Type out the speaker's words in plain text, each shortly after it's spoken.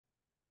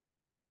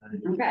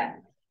Okay.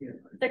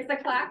 6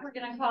 o'clock, we're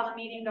gonna call the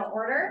meeting to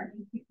order.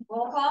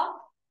 Roll call.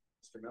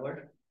 Mr.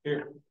 Miller.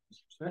 Here.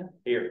 Mr. Smith.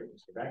 Here.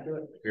 Mr.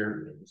 Bacula.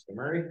 Here. Mr.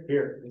 Murray.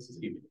 Here. Mrs.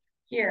 Heath.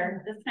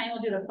 Here. This time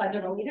we'll do the Pledge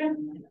of Allegiance.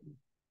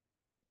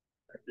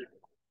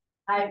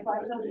 I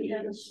pledge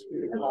allegiance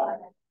to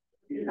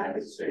the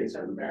United States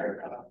of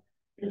America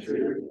and to the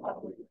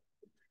republic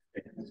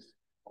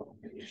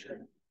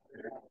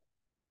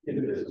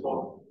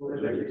indivisible with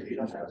liberty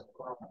and justice.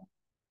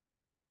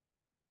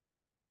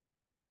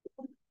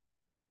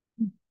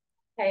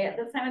 Okay, at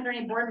this time, is there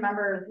any board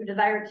members who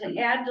desire to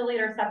add, delete,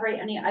 or separate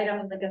any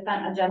items of the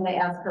consent agenda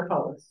as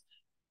proposed?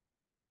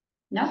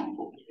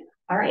 No?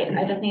 All right,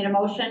 I just need a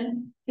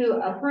motion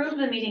to approve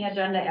the meeting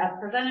agenda as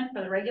presented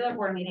for the regular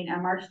board meeting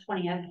on March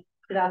 20th,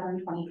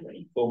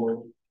 2023.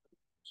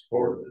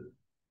 Support.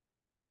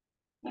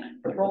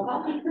 Roll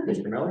call.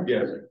 Mr. Miller.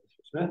 Yes. Mr.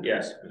 Smith.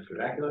 Yes. Mr.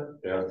 Bacula.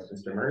 Yes.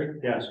 Mr. Murray.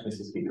 Yes.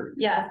 Mrs. Heath.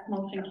 Yes,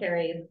 motion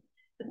carries.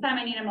 This time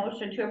I need a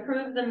motion to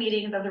approve the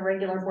meetings of the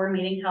regular board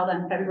meeting held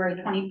on February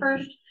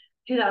 21st,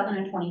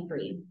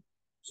 2023.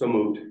 So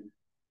moved.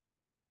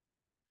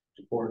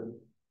 Support.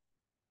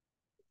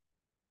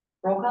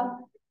 Roll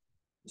call.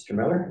 Mr.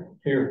 Miller.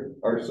 Here.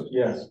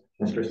 Yes.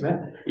 Mr. Smith.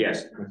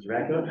 Yes. Mr.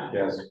 Bacula.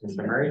 Yes.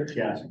 Mr. Murray.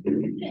 Yes.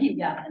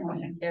 Yes,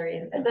 motion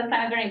carries. At this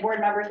time, is there any board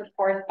members with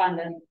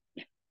correspondence?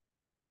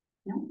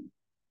 No.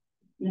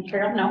 Ms.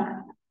 Farrell, no.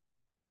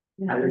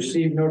 I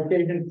received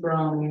notification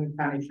from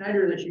Connie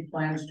Schneider that she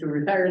plans to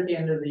retire at the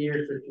end of the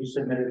year, so she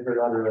submitted her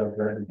letter of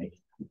resignation.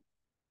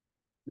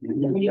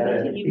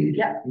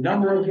 Yep.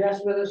 Number of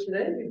guests with us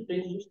today.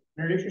 Please just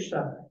introduce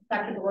yourself.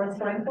 Dr. Dolores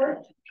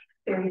Swinford,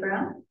 Barry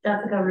Brown,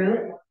 Jessica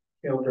Root,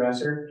 Phil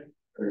Dresser,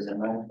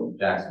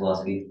 Jack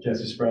Zalewski,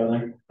 Jesse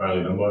Spradley.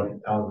 Riley Dunbar.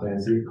 Alan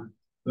Clancy.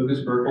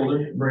 Lucas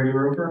Burkholder. Brady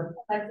Roper.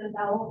 Alexis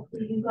Owl,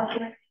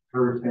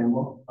 Herbert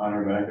Campbell.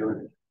 Honor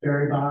Bacula.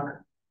 Barry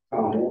Bach,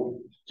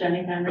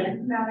 Jenny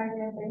Conrad, Mallory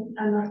Dancing,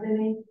 Emma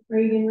Finney,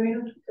 Reagan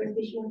Reynolds,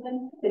 Christy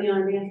Schmidtman,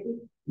 Daniela Ransky,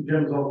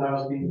 Jim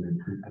Zoltowski.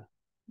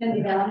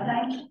 Cindy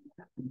Valentine.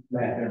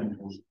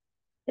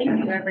 Thank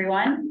you,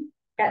 everyone.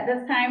 At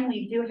this time,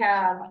 we do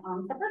have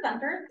some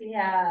presenters. We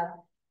have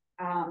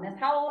Ms.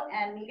 Howell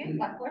and Megan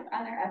Wentworth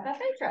on their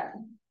FFA trip.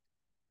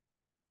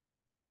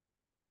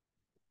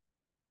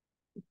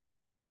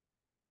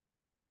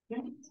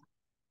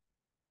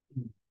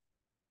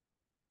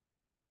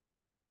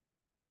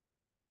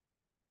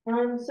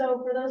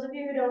 So for those of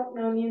you who don't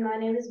know me, my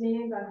name is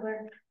Megan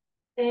Buckler.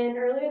 And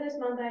earlier this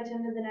month, I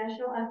attended the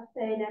National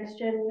FFA Next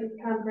Gen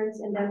Conference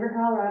in Denver,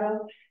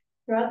 Colorado.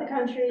 Throughout the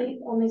country,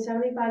 only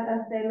 75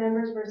 FFA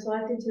members were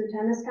selected to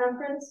attend this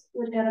conference,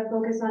 which had a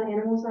focus on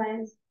animal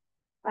science.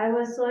 I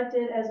was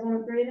selected as one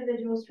of 3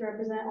 individuals to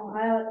represent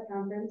Ohio at the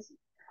conference.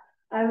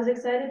 I was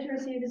excited to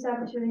receive this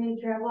opportunity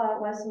to travel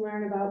out west and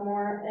learn about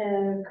more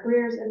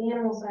careers in the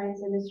animal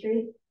science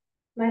industry.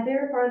 My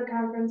favorite part of the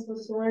conference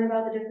was to learn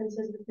about the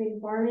differences between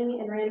farming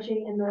and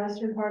ranching in the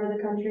western part of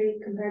the country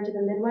compared to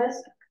the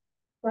Midwest.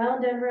 While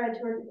in Denver, I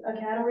toured a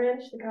cattle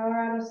ranch, the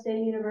Colorado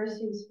State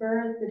University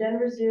Spur, the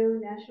Denver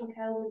Zoo, National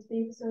Cattlemen's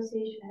Beef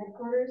Association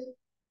headquarters,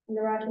 and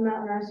the Rocky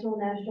Mountain Arsenal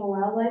National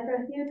Wildlife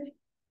Refuge.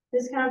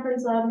 This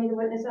conference allowed me to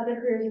witness other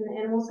careers in the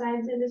animal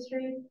science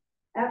industry.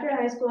 After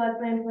high school, I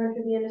planned to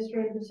enter the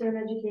industry and pursue an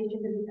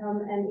education to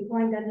become an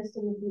equine dentist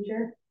in the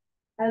future.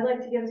 I'd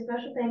like to give a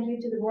special thank you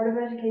to the Board of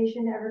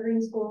Education,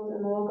 Evergreen Schools,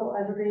 and the local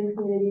Evergreen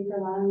community for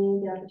allowing me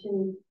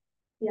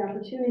the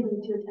opportunity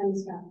to attend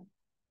this conference.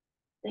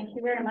 Thank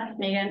you very much,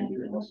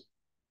 Megan.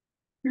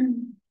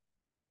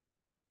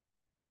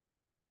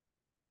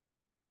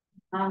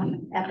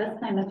 At this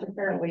time, Mr.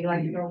 Farrell, would you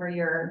like to go over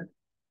your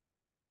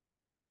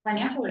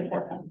financial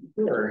report?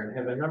 Sure. I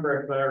have a number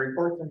of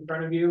reports in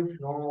front of you.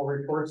 Normal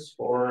reports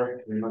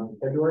for the month of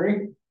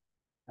February.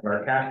 Have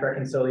our cash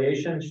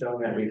reconciliation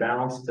showing that we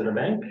balanced to the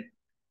bank.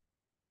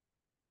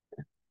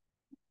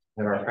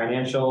 Have our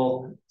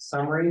financial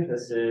summary.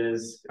 This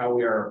is how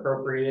we are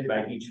appropriated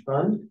by each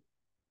fund.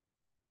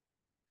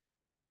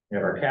 We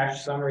have our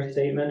cash summary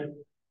statement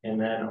and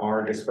then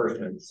our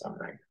disbursement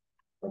summary.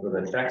 Those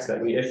are the checks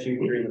that we issued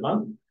during the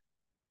month.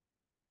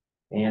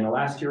 And the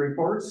last 2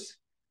 reports.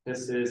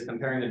 This is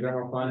comparing the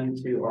general fund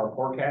to our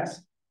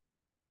forecast.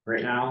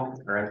 Right now,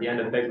 or at the end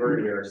of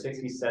February, we are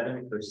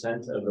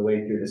 67% of the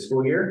way through the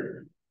school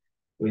year.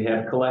 We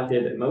have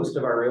collected most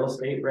of our real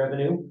estate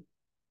revenue.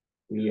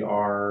 We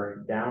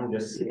are down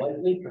just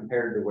slightly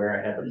compared to where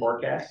I had the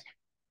forecast.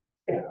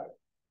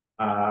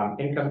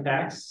 Income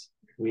tax,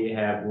 we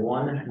have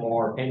 1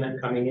 more payment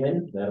coming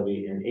in. That'll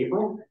be in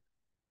April.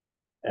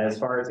 As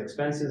far as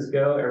expenses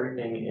go,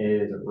 everything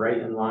is right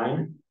in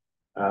line.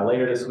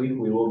 Later this week,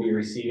 we will be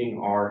receiving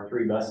our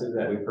 3 buses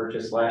that we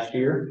purchased last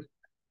year.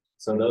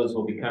 So those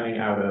will be coming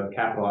out of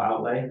capital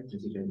outlay. As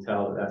you can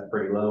tell, that's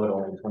pretty low at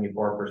only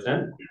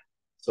 24%.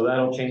 So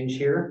that'll change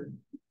here.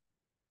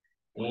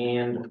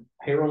 And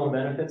payroll and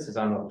benefits is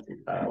on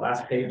the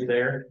last page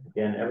there.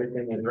 Again,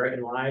 everything is right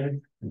in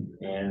line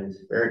and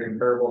very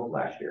comparable to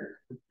last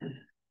year.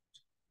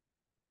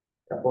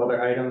 A couple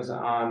other items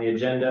on the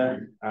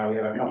agenda. We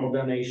have a couple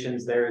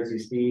donations there, as you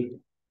see.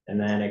 And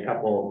then a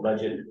couple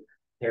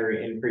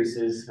budgetary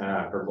increases,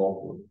 for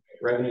both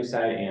revenue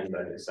side and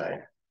budget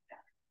side.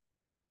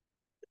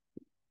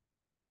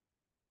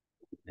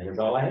 And that's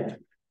all I have.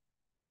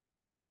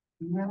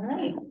 All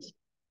right.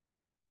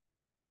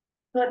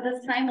 So at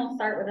this time, we'll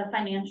start with the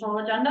financial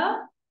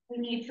agenda. We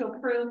need to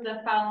approve the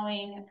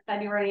following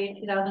February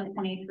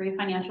 2023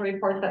 financial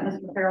reports that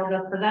Mr. Farrell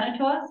just presented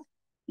to us.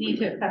 We need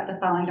to accept the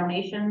following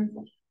donations: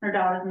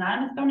 $100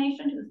 anonymous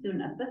donation to the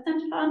Student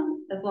Assistance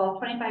Fund, as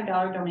well as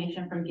 $25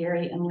 donation from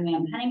Gary and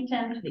Luann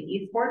Pennington to the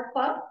Esports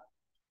Club.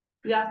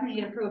 We also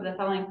need to approve the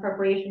following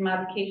appropriation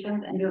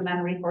modifications and to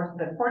amend resources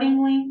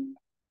accordingly.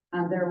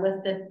 They're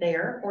listed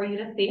there for you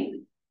to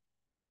see.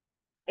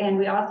 And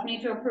we also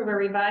need to approve a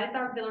revised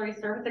auxiliary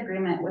service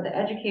agreement with the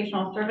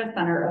Educational Service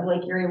Center of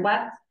Lake Erie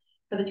West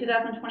for the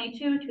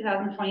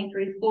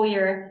 2022-2023 school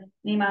year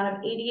in the amount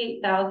of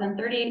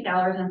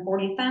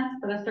 $88,038.40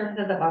 for the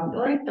services of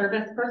auxiliary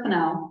service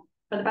personnel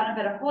for the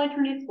benefit of Holy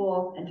Trinity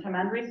Schools, and to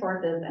amend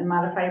resources and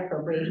modify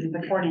appropriations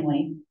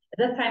accordingly. At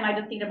this time, I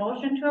just need a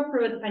motion to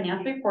approve the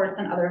financial reports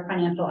and other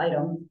financial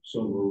items.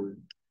 So moved.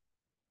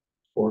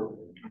 Support.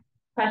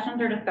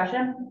 Questions or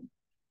discussion?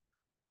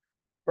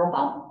 Roll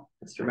call.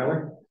 Mr.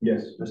 Miller?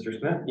 Yes. Mr.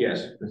 Smith?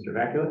 Yes. Mr.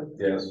 Vaculet?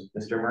 Yes.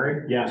 Mr.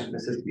 Murray? Yes.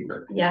 Mrs.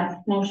 Keeper? Yes,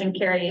 motion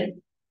carries.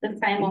 This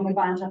time we'll move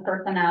on to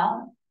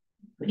personnel.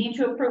 We need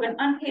to approve an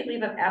unpaid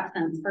leave of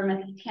absence for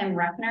Mrs. Kim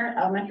Reckner,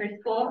 elementary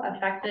school,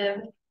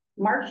 effective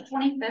March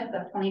 25th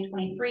of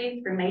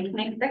 2023 through May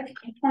 26th,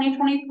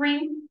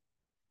 2023.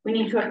 We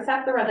need to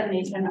accept the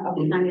resignation of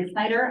Tanya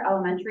Snyder,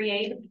 elementary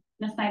aide.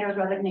 Ms. Snyder's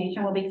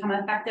resignation will become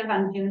effective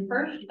on June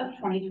 1st of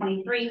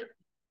 2023.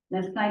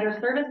 Ms. Snyder's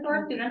service to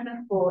our students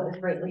in school is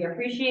greatly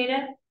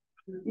appreciated.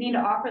 We need to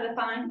offer the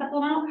following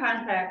supplemental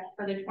contract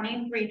for the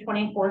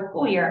 23-24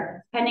 school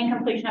year, pending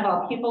completion of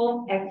all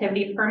pupil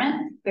activity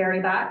permits.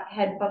 Barry Bach,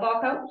 head football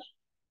coach.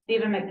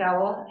 Stephen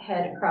McDowell,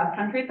 head cross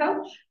country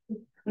coach.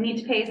 We need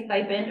to pay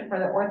stipend for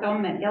the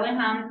Ortho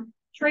Gillingham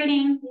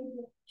training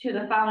to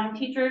the following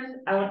teachers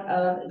out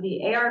of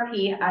the ARP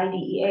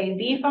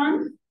IDEA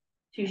funds,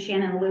 to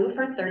Shannon Liu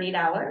for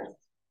 $30.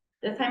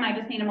 This time I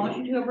just need a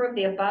motion to approve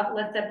the above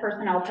listed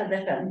personnel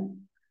positions.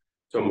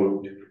 So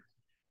moved.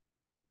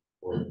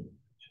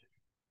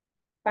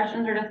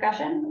 Questions or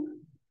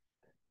discussion?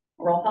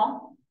 Roll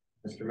call.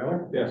 Mr.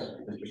 Miller? Yes.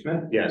 Mr.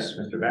 Smith? Yes.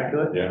 Mr.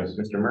 Vaculet? Yes.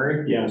 Mr.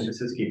 Murray? Yes.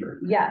 Mrs.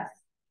 Keeper? Yes.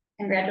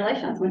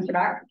 Congratulations, Mr.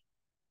 Bach.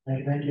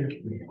 Thank you.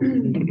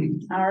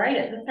 All right,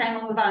 at this time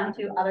we'll move on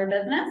to other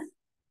business.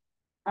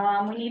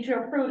 We need to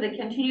approve the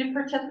continued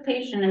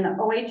participation in the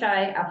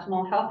OHI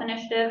Optimal Health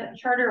Initiative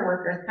Charter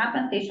Workers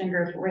Compensation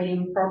Group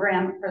Rating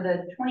Program for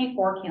the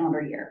 24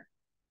 calendar year.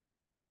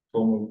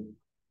 So moved.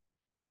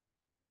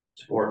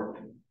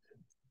 Support.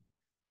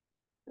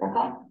 Roll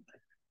call.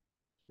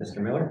 Mr.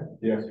 Miller?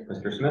 Yes.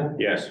 Mr. Smith?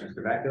 Yes.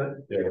 Mr.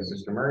 Vaculet? Yes.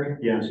 Mr. Murray?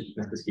 Yes.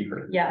 Mrs.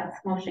 Keeper? Yes,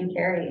 motion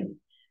carried.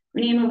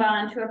 We need to move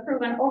on to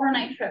approve an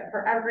overnight trip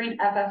for Evergreen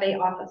FFA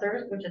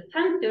officers, which is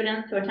 10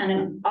 students to attend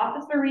an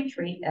officer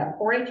retreat at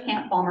 4-H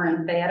Camp Palmer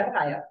in Fayette,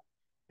 Ohio.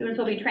 Students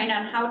will be trained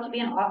on how to be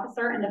an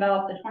officer and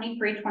develop the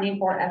 23-24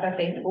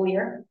 FFA school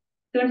year.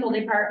 Students will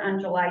depart on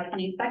July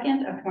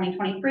 22nd of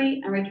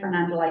 2023 and return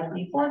on July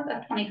 24th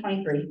of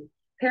 2023.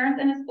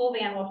 Parents in a school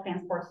van will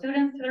transport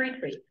students to the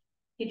retreat.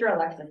 Teacher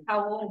Alexis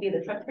Howell will be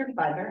the trip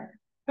supervisor.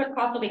 Trip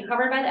costs will be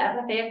covered by the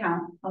FFA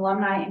account,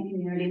 alumni, and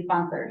community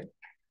sponsors.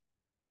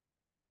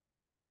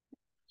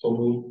 So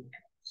moved.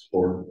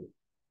 Support.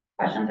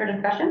 Questions or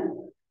discussion?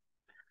 All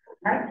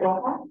right,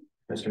 roll call.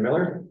 Mr.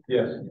 Miller?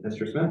 Yes.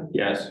 Mr. Smith?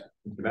 Yes.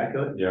 Mr.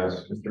 Vaculet?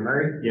 Yes. Mr.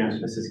 Murray? Yes.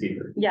 Mrs.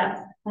 Keeper?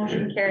 Yes,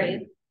 motion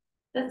carries.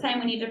 This time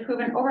we need to approve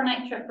an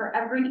overnight trip for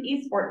Evergreen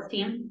esports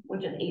team,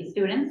 which is 8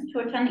 students, to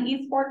attend the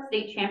esports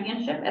state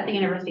championship at the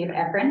University of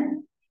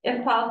Akron.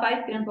 If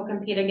qualified, students will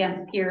compete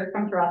against peers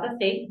from throughout the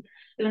state.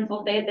 Students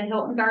will stay at the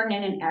Hilton Garden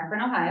Inn in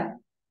Akron, Ohio.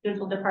 Students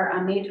will depart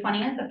on May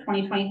 20th of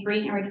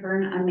 2023 and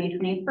return on May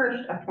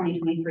 21st of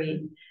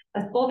 2023.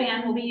 A school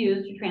van will be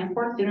used to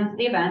transport students to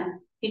the event.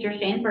 Teacher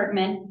Shane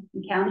Bergman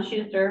and Callan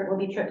Schuster will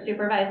be trip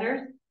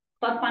supervisors.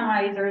 Club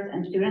fundraisers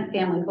and student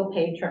families will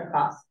pay trip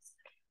costs.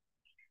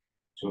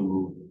 So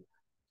moved.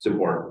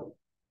 Support.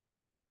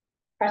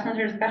 Questions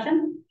or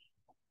discussion?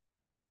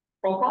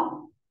 Roll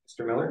call.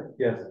 Mr. Miller?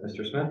 Yes.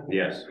 Mr. Smith?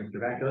 Yes. Mr.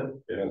 Vaculet?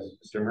 Yes.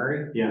 Mr.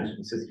 Murray? Yes.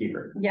 Mrs.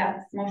 Keeper?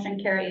 Yes, motion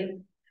carries.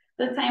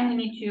 This time we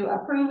need to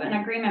approve an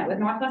agreement with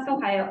Northwest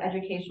Ohio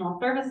Educational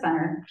Service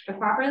Center to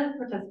cooperatively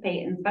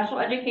participate in special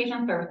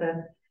education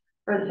services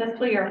for the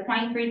fiscal year of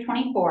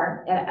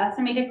 23-24 at an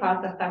estimated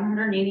cost of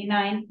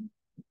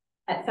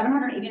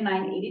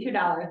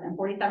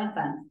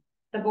 $789.82.47.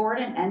 The board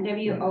and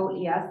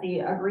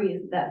NWOESC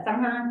agrees that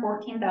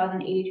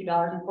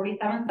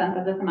 $714,082.47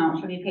 of this amount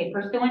should be paid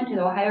pursuant to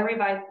the Ohio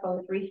Revised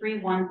Code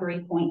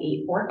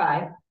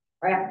 3313.845,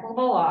 or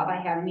applicable law, by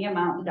having the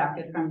amount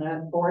deducted from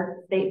the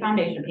board state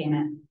foundation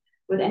payment,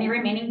 with any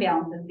remaining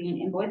balances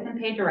being invoiced and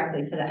paid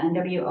directly to the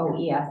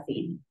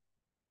NWOESC.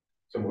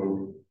 So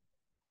moved.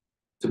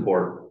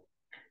 Support.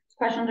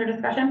 Questions or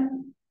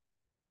discussion?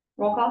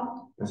 Roll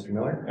call. Mr.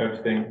 Miller?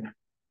 Abstain.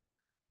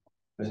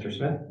 Mr.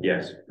 Smith?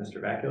 Yes.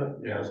 Mr. Vacula?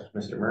 Yes.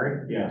 Mr.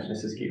 Murray? Yes.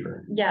 Mrs.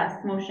 Kiefer? Yes,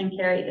 motion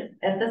carried.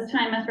 At this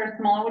time, Mr.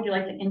 Small, would you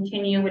like to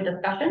continue with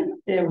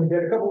discussion? Yeah, we've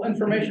got a couple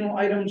informational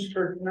items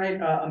for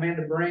tonight.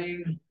 Amanda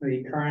Brain,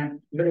 the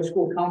current middle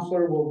school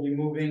counselor, will be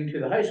moving to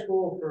the high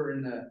school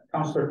in the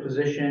counselor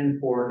position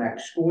for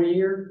next school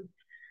year.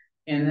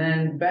 And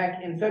then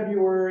back in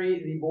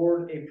February, the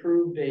board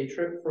approved a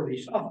trip for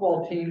the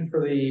softball team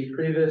for the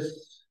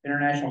previous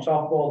international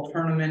softball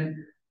tournament.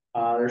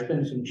 There's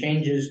been some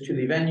changes to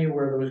the venue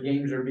where those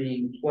games are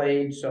being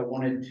played, so I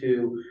wanted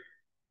to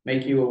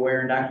make you aware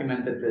and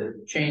document that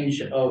the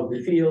change of the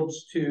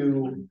fields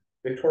to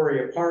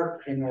Victoria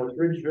Park in North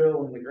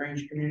Ridgeville and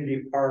LaGrange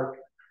Community Park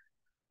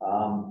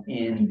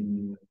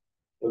in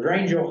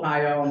LaGrange,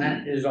 Ohio, and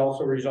that is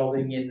also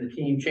resulting in the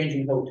team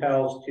changing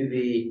hotels to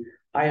the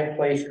Hyatt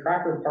Place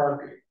Crocker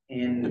Park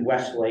in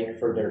Westlake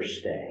for their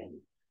stay.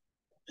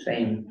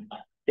 Same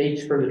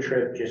dates for the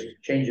trip, just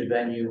change of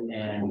venue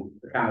and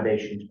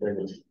accommodations for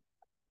this.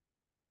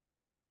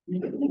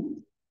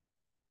 Do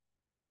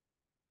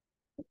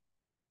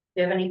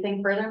you have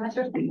anything further,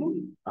 Mr. Small?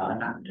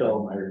 Not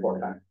until my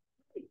report time.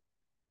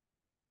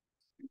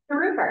 Mr.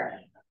 Rupert?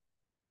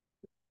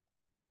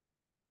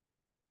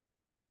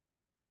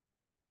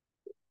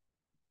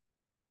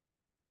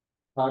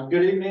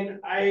 Good evening.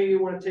 I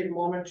want to take a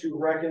moment to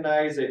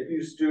recognize a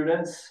few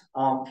students.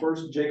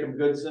 First, Jacob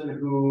Goodson,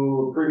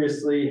 who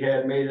previously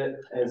had made it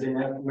as a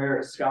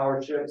merit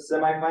scholarship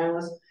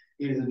semifinalist.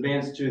 He's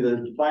advanced to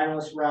the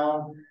finalist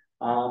round.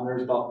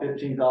 There's about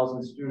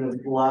 15,000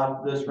 students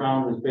left. This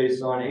round is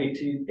based on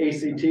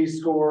ACT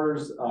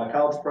scores,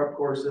 college prep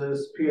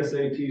courses,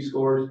 PSAT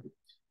scores,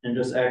 and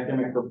just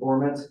academic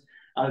performance.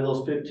 Out of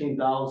those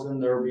 15,000,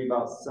 there will be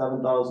about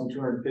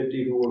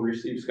 7,250 who will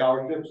receive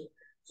scholarships.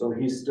 So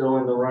he's still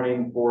in the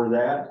running for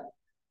that.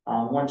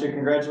 Want to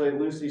congratulate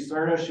Lucy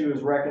Cerna. She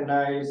was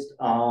recognized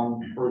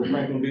for the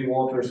Franklin B.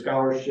 Walter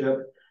Scholarship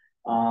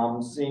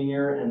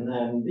senior, and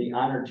then the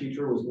honor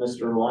teacher was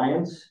Mr.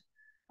 Lyons.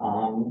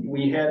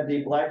 We had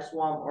the Black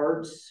Swamp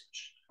art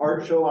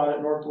show out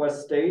at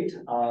Northwest State.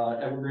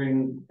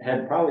 Evergreen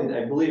had probably,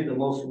 I believe, the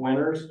most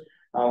winners.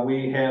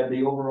 We had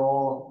the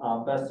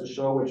overall best of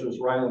show, which was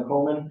Rylan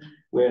Coleman.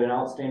 We had an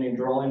outstanding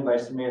drawing by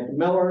Samantha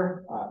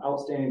Miller,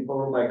 outstanding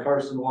photo by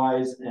Carson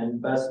Wise,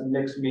 and best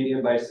mixed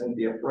media by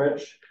Cynthia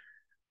Fritsch.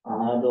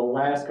 The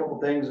last couple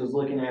things is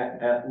looking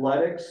at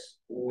athletics.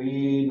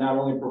 We not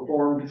only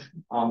performed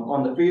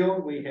on the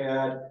field, we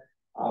had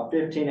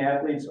 15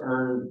 athletes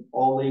earn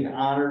all league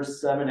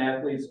honors, 7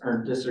 athletes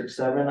earned District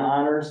 7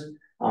 honors.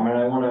 And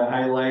I want to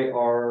highlight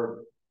our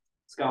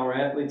scholar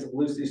athletes: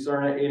 Lucy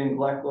Cerna, Aiden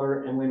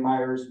Gleckler, Emily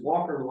Myers,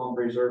 Walker Lump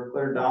Reserve,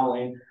 Claire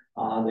Dowling.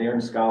 They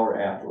earned scholar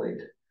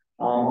athlete.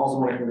 Also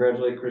want to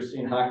congratulate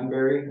Christine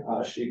Hockenberry.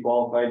 She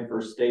qualified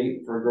for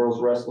state for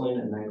girls wrestling,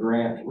 and then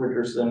Grant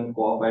Richardson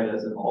qualified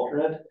as an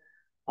alternate.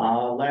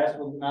 Last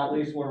but not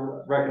least, want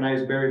to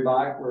recognize Barry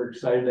Bach. We're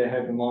excited to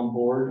have him on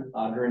board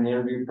during the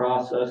interview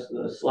process,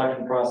 the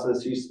selection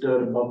process. He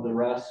stood above the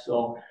rest.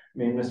 So,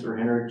 me and Mr.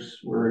 Hendricks,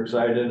 we're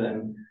excited,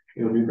 and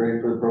he'll be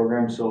great for the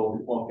program.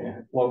 So,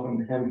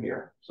 welcome him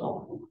here.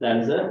 So, that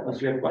is it.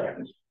 Unless you have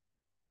questions.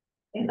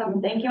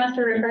 Thank you,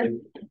 Mr. Rupert.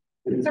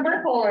 Mr.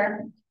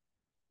 Burkholder?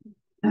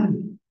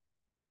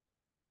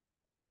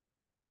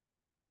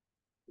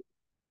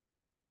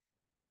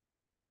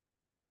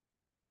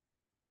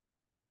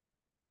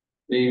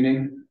 Good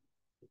evening.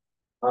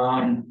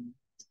 For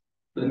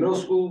the middle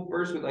school,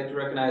 first, we'd like to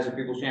recognize our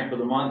People's Champ for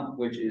the month,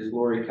 which is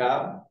Lori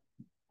Cobb.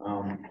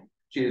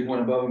 She has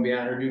went above and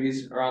beyond her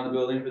duties around the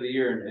building for the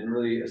year and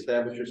really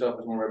established herself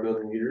as one of our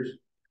building leaders.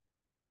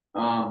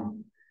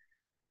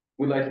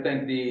 We'd like to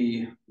thank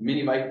the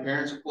Mini Bike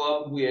Parents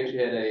Club. We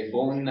actually had a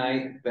bowling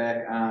night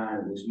back on,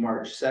 it was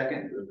March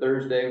 2nd, the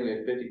Thursday. We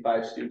had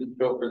 55 students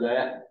show up for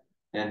that.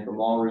 And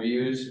from all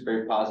reviews,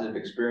 very positive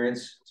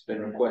experience. It's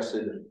been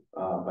requested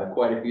by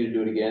quite a few to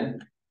do it again.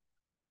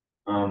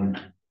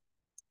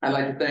 I'd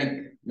like to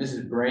thank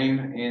Mrs. Brame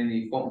and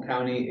the Fulton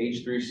County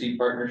H3C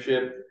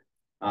partnership.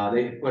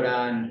 They put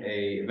on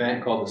a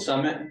event called the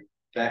Summit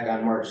back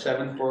on March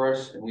 7th for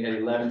us, and we had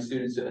 11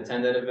 students to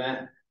attend that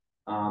event.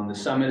 The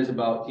Summit is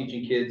about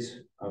teaching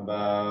kids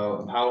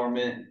about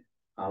empowerment,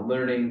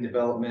 learning,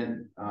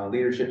 development,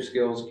 leadership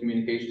skills,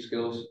 communication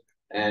skills.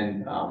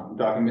 And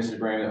talking to Mrs.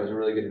 Brame, that was a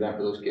really good event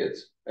for those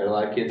kids. There are a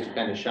lot of kids who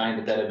kind of shined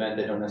at that event.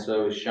 They don't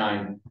necessarily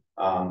shine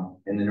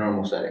in the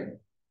normal setting.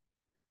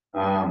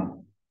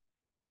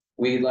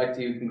 We'd like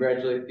to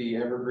congratulate the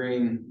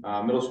Evergreen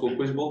Middle School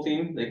Quiz Bowl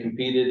team. They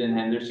competed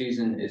and their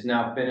season is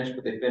now finished,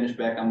 but they finished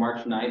back on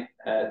March 9th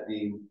at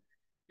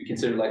we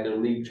consider like their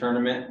league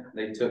tournament.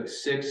 They took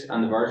 6th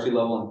on the varsity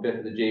level and 5th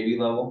at the JV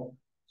level.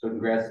 So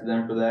congrats to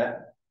them for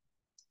that.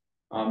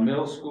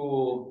 Middle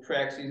school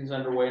track season's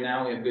underway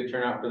now. We have good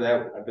turnout for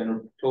that. I've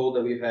been told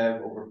that we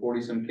have over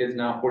 40 some kids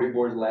now.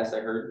 44 is the last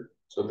I heard.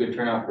 So good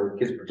turnout for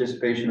kids'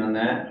 participation on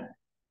that.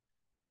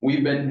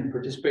 We've been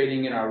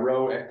participating in our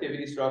row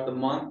activities throughout the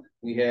month.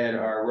 We had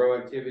our row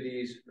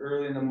activities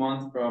early in the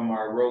month from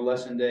our row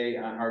lesson day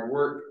on hard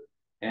work.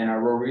 and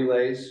our row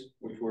relays,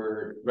 which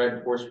were right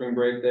before spring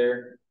break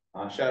there.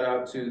 Shout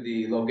out to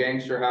the Low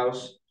Gangster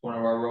House, one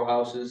of our row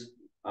houses.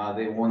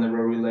 They won the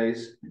row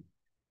relays.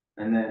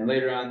 And then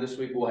later on this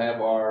week, we'll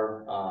have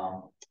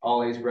our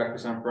all A's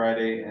breakfast on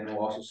Friday, and we'll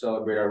also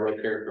celebrate our row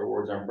character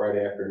awards on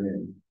Friday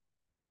afternoon.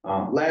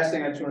 Last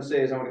thing I just want to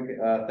say is I want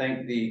to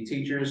thank the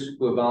teachers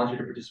who have volunteered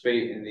to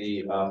participate in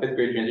the 5th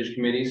grade transition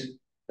committees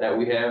that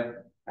we have.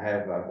 I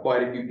have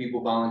quite a few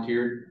people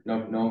volunteered,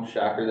 no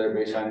shocker there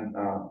based on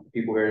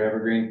people here at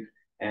Evergreen.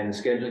 And the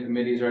scheduling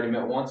committee has already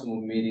met once and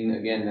we'll be meeting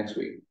again next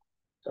week.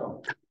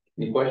 So,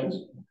 any questions?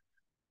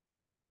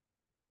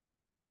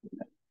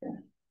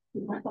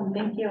 Awesome,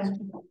 thank you.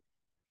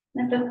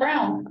 Mr.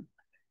 Brown.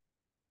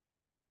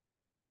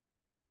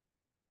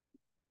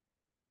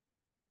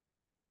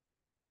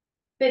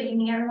 Good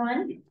evening,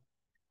 everyone.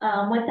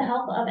 With the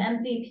help of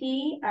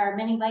MVP, our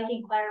mini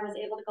Viking choir was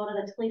able to go to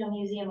the Toledo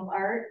Museum of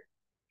Art.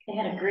 They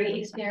had a great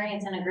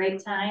experience and a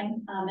great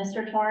time.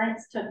 Mr.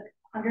 Torrance took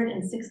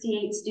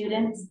 168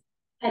 students,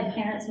 had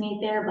parents meet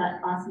there,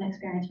 but awesome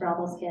experience for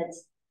all those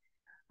kids.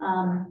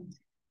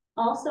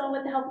 Also,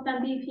 with the help of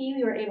MVP,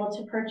 we were able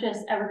to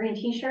purchase Evergreen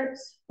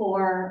t-shirts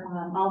for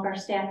all of our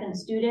staff and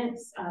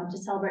students to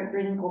celebrate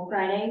Green and Gold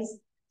Fridays.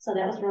 So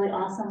that was really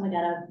awesome. We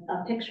got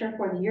a picture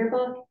for the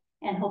yearbook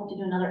and hope to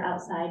do another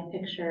outside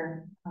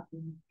picture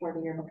for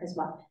the yearbook as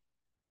well.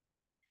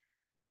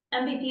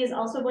 MVP is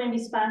also going to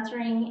be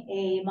sponsoring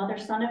a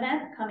mother-son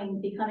event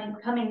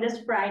coming this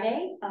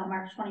Friday,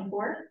 March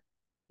 24th.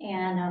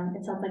 And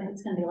it sounds like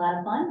it's going to be a lot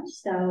of fun.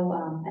 So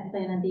I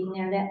plan on being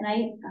there that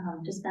night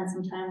to spend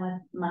some time with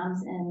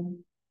moms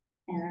and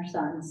our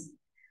sons.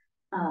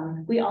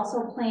 We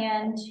also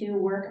plan to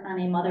work on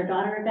a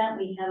mother-daughter event.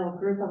 We have a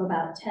group of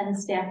about 10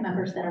 staff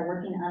members that are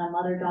working on a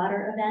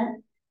mother-daughter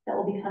event that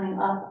will be coming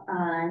up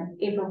on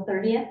April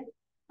 30th.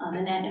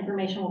 And that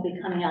information will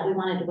be coming out. We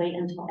wanted to wait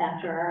until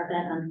after our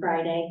event on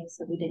Friday,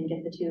 so we didn't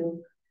get the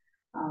two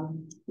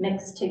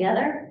mixed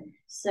together.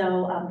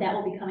 So that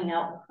will be coming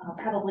out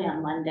probably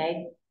on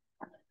Monday.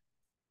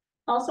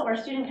 Also, our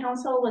student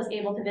council was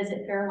able to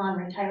visit Fair Lawn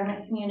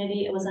Retirement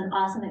Community. It was an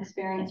awesome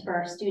experience for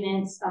our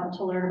students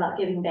to learn about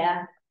giving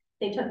back.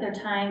 They took their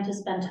time to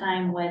spend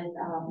time with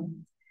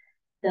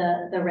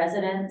the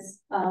residents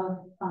of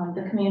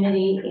the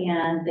community,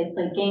 and they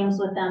played games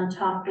with them,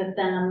 talked with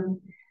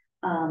them.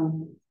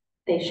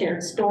 They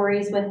shared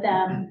stories with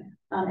them.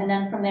 And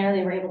then from there,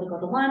 they were able to go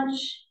to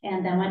lunch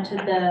and then went to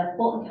the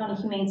Fulton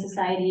County Humane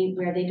Society,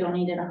 where they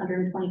donated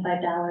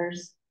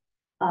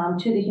 $125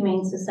 to the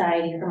Humane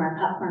Society from our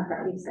popcorn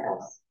party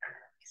sales.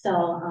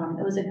 So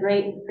it was a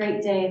great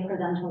day for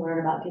them to learn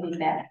about giving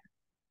back.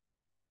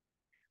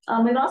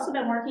 We've also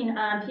been working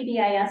on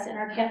PBIS in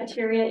our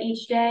cafeteria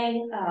each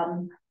day,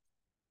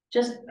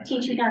 just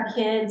teaching our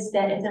kids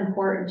that it's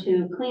important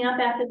to clean up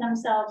after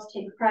themselves,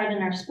 take pride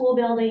in our school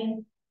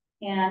building.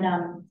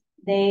 And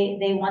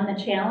they won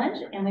the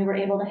challenge, and we were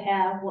able to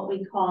have what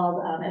we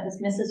called, it was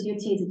Mrs.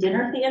 UT's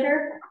dinner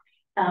theater,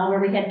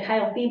 where we had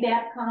Kyle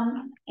Feedback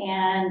come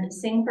and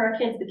sing for our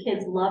kids. The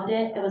kids loved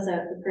it. It was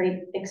a great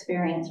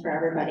experience for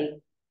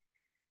everybody.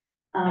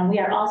 We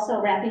are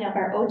also wrapping up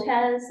our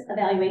OTES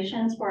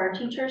evaluations for our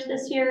teachers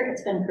this year.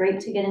 It's been great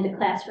to get into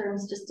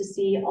classrooms just to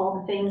see all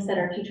the things that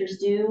our teachers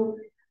do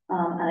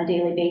on a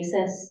daily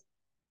basis,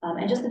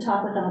 and just to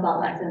talk with them about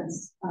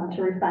lessons,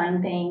 to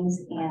refine things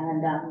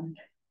and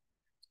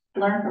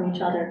learn from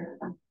each other.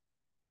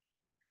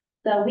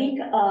 The week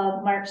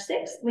of March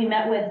 6th, we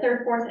met with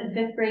 3rd, 4th, and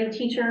 5th grade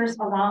teachers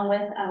along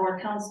with our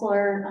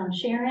counselor,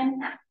 Sharon,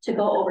 to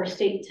go over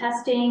state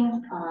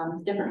testing,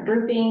 different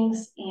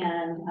groupings,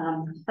 and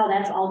how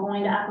that's all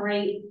going to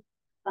operate.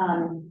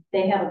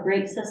 They have a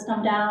great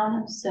system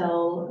down,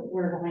 so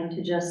we're going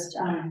to just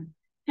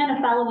kind of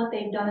follow what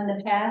they've done in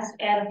the past,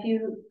 add a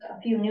few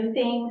new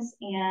things,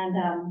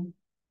 and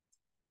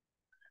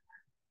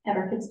have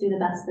our kids do the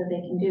best that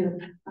they can do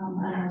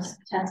on our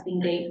testing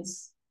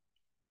dates.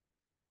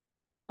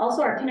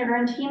 Also, our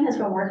kindergarten team has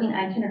been working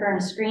on kindergarten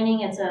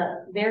screening. It's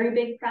a very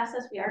big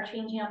process. We are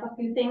changing up a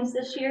few things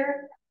this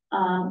year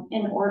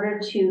in order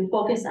to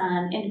focus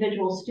on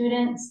individual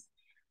students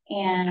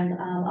and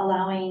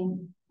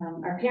allowing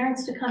our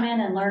parents to come in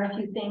and learn a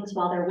few things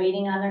while they're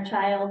waiting on their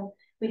child.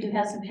 We do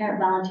have some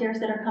parent volunteers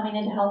that are coming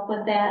in to help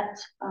with that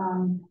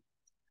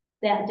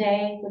that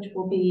day, which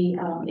will be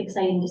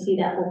exciting to see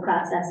that whole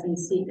process and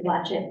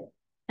watch it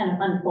kind of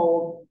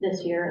unfold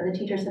this year. The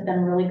teachers have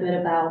been really good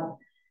about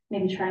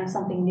maybe trying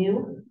something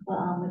new,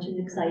 which is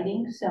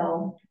exciting.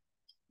 So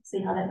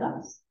see how that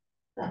goes.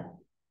 So,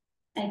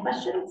 any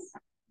questions?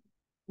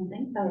 I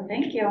think so.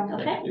 Thank you.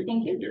 Okay,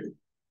 thank you.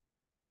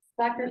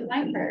 Dr.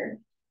 Steinberg.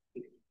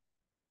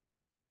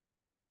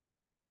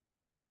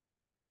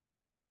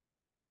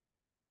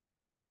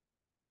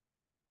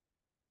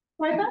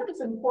 Well, I thought it was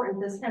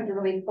important this time to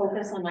really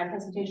focus on my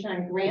presentation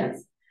on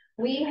grants.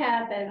 We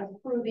have been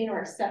approving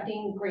or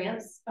accepting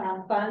grants,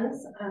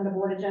 funds on the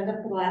board agenda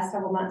for the last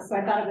several months. So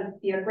I thought it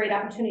would be a great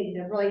opportunity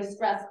to really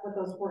stress what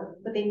those were,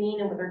 what they mean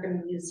and what they're going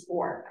to be used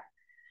for.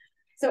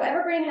 So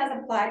Evergreen has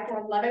applied for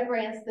 11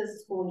 grants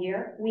this school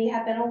year. We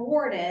have been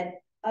awarded,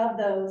 of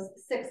those,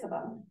 6 of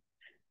them,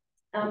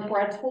 for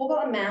a total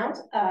amount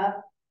of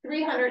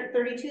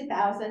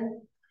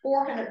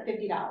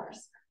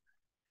 $332,450.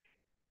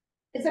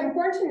 It's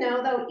important to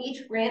know, though,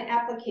 each grant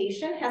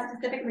application has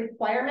specific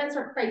requirements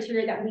or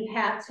criteria that we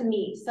have to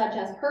meet, such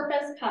as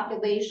purpose,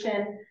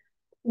 population,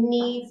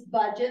 needs,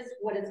 budgets,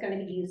 what it's going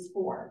to be used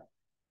for.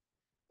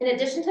 In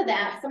addition to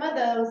that, some of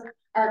those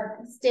are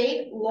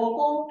state,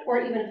 local, or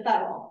even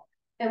federal.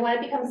 And when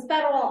it becomes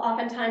federal,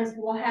 oftentimes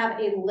we'll have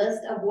a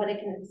list of what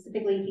it can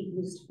specifically be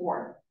used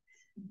for.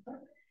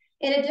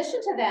 In addition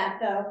to that,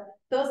 though,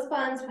 those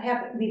funds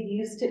have been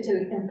used to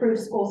improve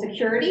school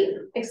security,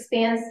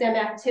 expand STEM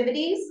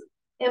activities,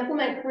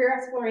 implement career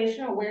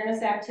exploration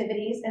awareness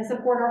activities, and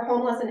support our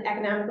homeless and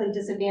economically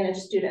disadvantaged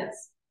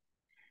students.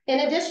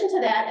 In addition to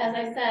that, as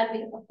I said,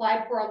 we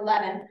applied for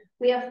 11.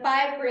 We have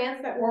 5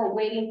 grants that we're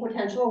awaiting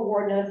potential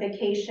award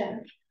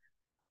notification.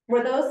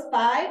 For those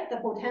 5, the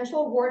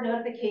potential award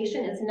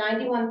notification is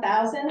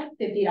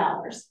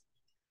 $91,050.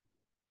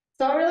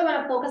 So I really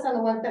want to focus on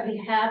the ones that we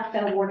have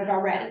been awarded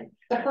already.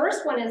 The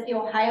first one is the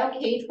Ohio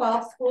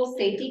K-12 School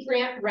Safety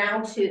Grant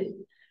Round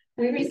 2.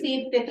 We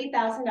received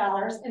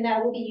 $50,000, and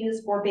that will be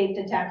used for bake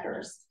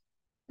detectors.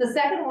 The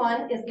second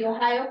one is the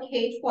Ohio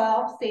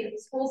K-12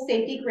 School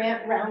Safety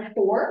Grant Round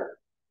 4.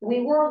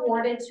 We were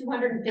awarded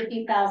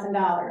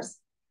 $250,000.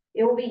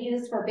 It will be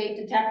used for bake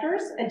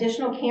detectors,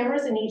 additional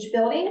cameras in each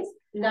building,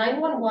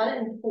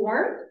 911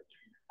 inform,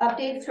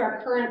 updates to our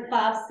current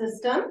fob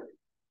system,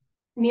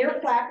 mirror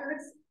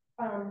placards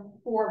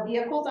for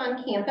vehicles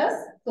on campus.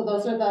 So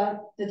those are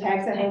the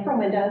tags that hang from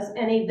windows,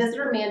 and a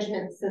visitor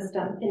management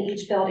system in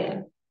each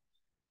building.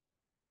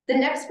 The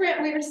next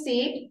grant we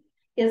received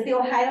is the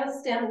Ohio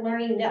STEM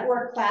Learning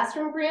Network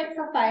Classroom Grant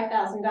for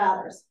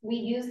 $5,000. We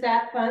use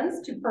that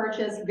funds to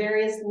purchase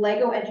various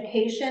Lego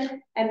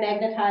education and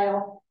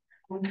magnetile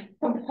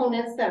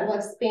components that will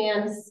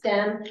expand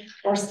STEM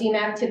or STEAM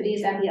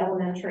activities at the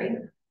elementary.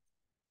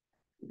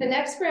 The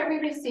next grant we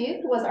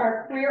received was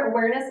our Career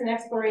Awareness and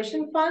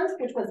Exploration Funds,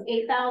 which was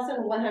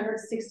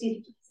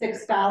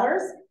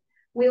 $8,166.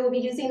 We will be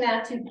using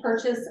that to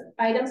purchase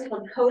items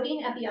for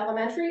coding at the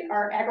elementary,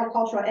 our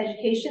agricultural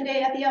education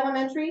day at the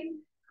elementary,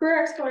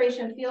 career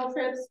exploration field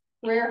trips,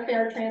 career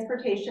fair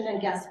transportation, and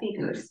guest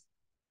speakers.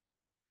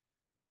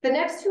 The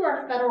next 2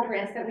 are federal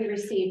grants that we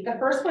received. The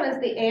first one is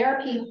the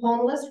ARP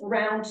Homeless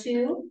Round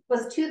 2,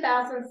 was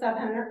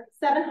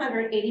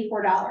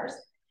 $2,784.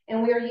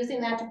 And we are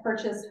using that to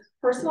purchase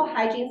personal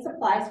hygiene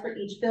supplies for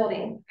each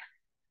building.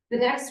 The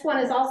next one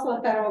is also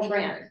a federal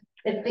grant.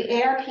 It's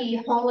the ARP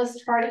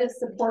Homeless Targeted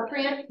Support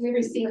Grant. We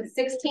received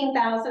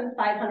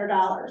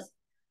 $16,500.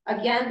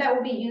 Again, that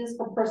will be used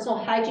for personal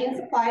hygiene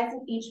supplies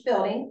in each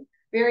building,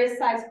 various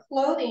size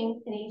clothing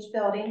in each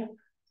building,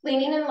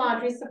 cleaning and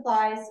laundry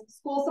supplies,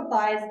 school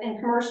supplies, and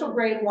commercial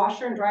grade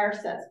washer and dryer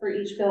sets for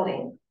each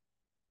building.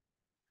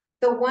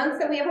 The ones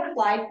that we have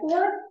applied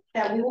for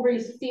that we will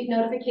receive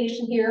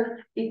notification here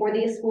before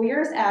the school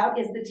year is out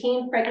is the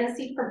Teen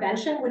Pregnancy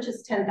Prevention, which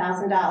is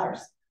 $10,000.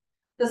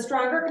 The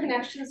Stronger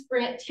Connections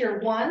Grant Tier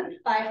 1,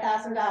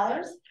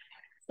 $5,000.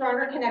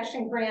 Stronger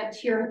Connection Grant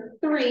Tier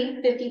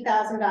 3,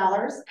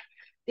 $50,000.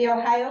 The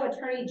Ohio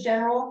Attorney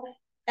General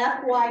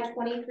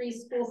FY23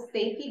 School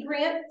Safety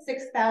Grant,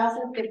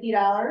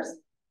 $6,050.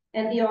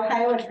 And the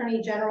Ohio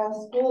Attorney General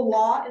School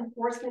Law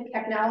Enforcement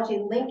Technology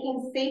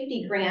Linking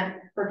Safety Grant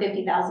for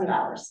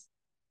 $50,000.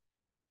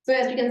 So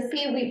as you can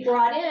see, we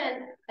brought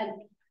in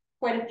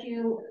quite a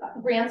few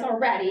grants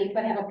already,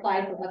 but have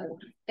applied for other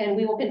ones. And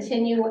we will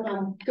continue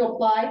to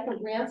apply for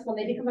grants when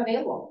they become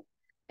available.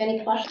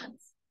 Any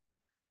questions?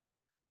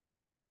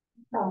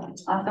 Oh,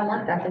 awesome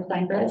work, Dr.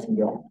 Steinberg.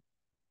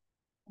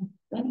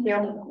 Thank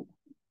you.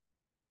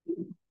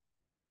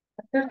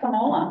 Dr.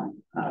 Kamola.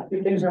 A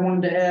few things I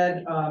wanted to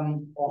add.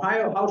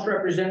 Ohio House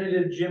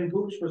Representative Jim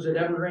Hoops was at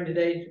Evergreen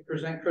today to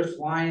present Chris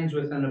Lyons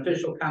with an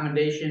official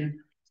commendation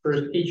for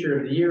his Teacher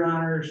of the Year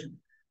honors.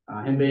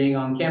 Him being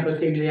on campus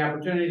gave me the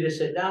opportunity to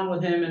sit down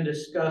with him and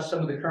discuss some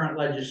of the current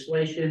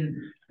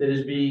legislation that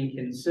is being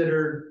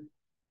considered,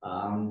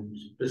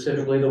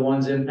 specifically the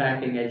ones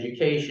impacting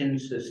education,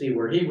 to see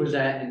where he was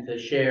at and to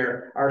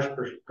share our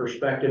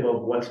perspective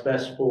of what's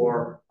best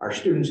for our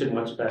students and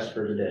what's best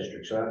for the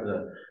district. So that was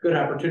a good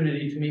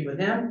opportunity to meet with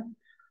him.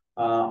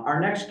 Our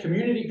next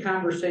community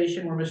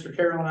conversation, where Mr.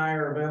 Carroll and I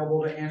are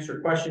available to answer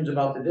questions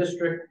about the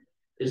district,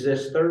 is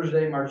this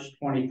Thursday, March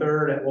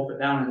 23rd at Wolf It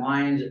Down in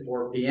Lyons at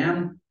 4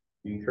 p.m.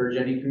 We encourage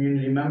any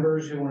community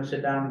members who want to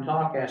sit down and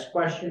talk, ask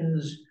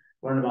questions,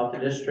 learn about the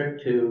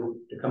district to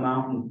come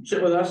out and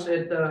sit with us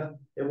at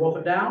Wolf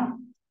It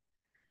Down.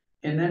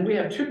 And then we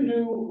have 2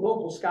 new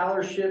local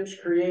scholarships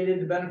created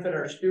to benefit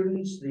our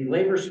students: the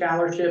Labor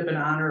Scholarship in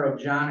honor of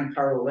John and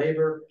Carla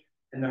Labor,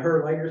 and the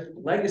Her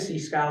Legacy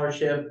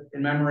Scholarship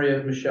in memory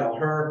of Michelle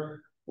Her.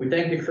 We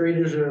thank the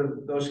creators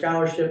of those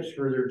scholarships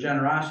for their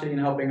generosity in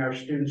helping our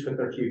students with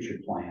their future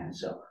plans.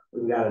 So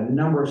we've got a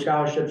number of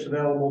scholarships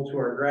available to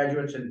our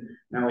graduates, and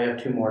now we have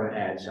 2 more to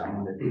add. So I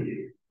want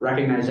to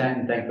recognize that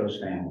and thank those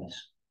families.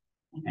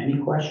 Any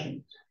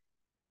questions?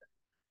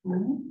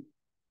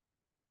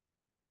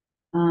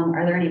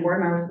 Are there any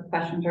board members with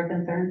questions or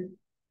concerns?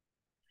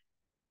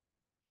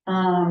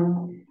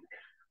 I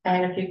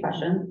had a few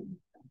questions.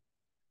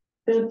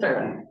 Food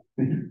survey.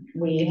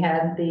 We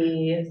had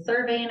the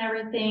survey and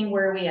everything.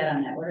 Where are we at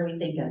on that? What are we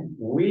thinking?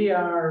 We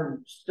are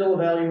still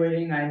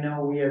evaluating. I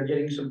know we are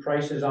getting some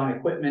prices on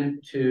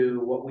equipment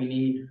to what we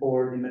need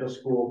for the middle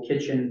school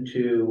kitchen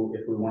to,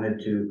 if we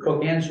wanted to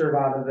cook and serve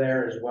out of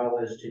there, as well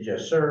as to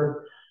just serve.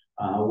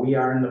 We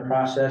are in the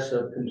process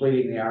of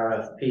completing the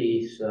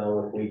RFP,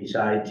 so if we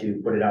decide to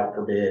put it out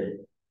for bid,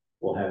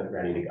 we'll have it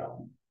ready to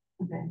go.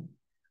 Okay.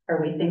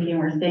 Are we thinking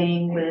we're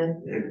staying with?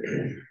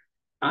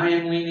 I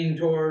am leaning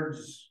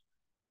towards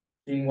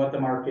seeing what the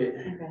market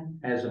Okay.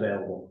 has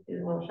available. Do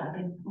a little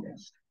shopping.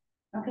 Yes.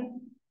 Okay.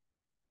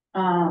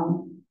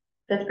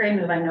 That's a great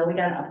move. I know we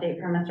got an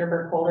update from Mr.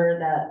 Burkholder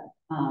that,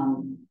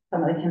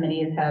 some of the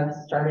committees have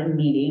started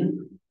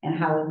meeting, and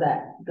how is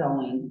that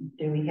going?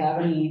 Do we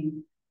have any?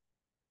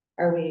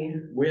 Are we?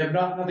 We have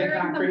nothing There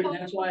are some concrete, and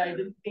that's why I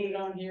didn't put it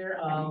on here.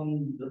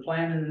 The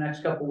plan in the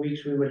next couple of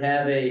weeks, we would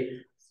have a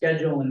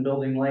schedule and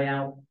building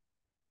layout.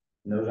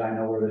 And those I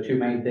know were the two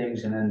main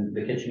things, and then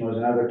the kitchen was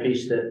another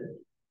piece that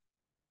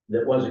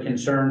was a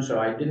concern, so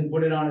I didn't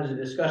put it on as a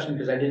discussion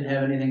because I didn't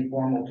have anything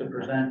formal to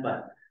present,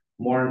 but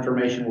more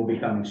information will be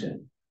coming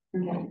soon.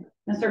 Okay.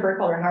 Mr.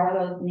 Burkholder, how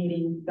are those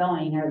meetings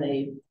going? Are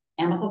they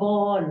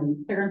amicable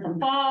and clearing some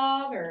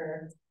fog,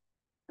 or?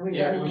 Are we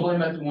Yeah, getting we've only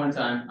met them one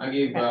time. I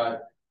gave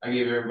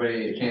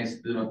everybody a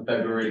chance to, in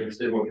February, to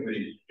consider what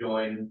committees to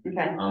join.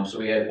 Okay. So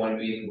we had one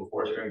meeting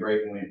before spring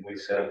break, and we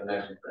set up the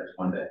next one for next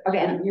Monday. Okay,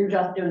 and you're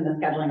just doing the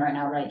scheduling right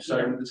now, right?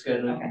 Starting with the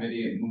scheduling Okay.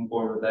 committee and move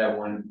forward with that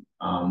one.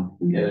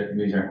 The other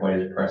committees aren't quite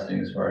as pressing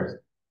as far as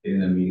getting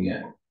them meeting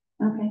yet.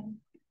 Okay.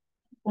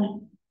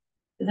 Cool.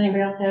 Does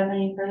anybody else have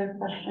any further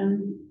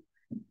questions?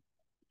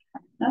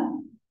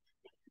 No?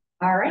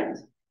 All right.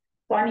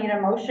 So I need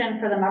a motion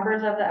for the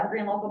members of the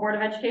Evergreen Local Board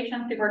of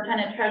Education,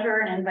 Superintendent,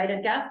 Treasurer, and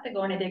invited guests to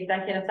go into the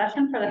executive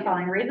session for the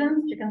following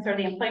reasons: to consider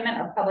the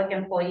employment of public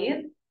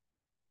employees.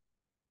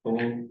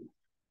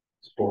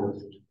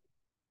 Sports.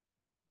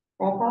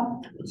 Roll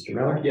call. Mr.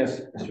 Miller?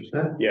 Yes. Mr.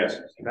 Smith? Yes.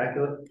 Mr.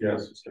 Macula?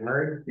 Yes. Mr.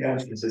 Murray?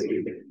 Yes. Mrs.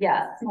 Eby?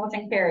 Yes,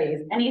 motion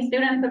carries. Any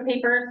students with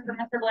papers for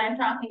Mr.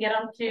 Blanchard can get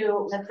them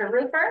to Mr.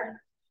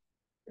 Ruther,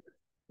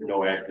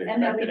 No action.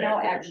 and there'll be no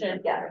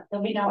action. Yes,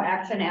 there'll be no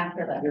action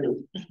after this.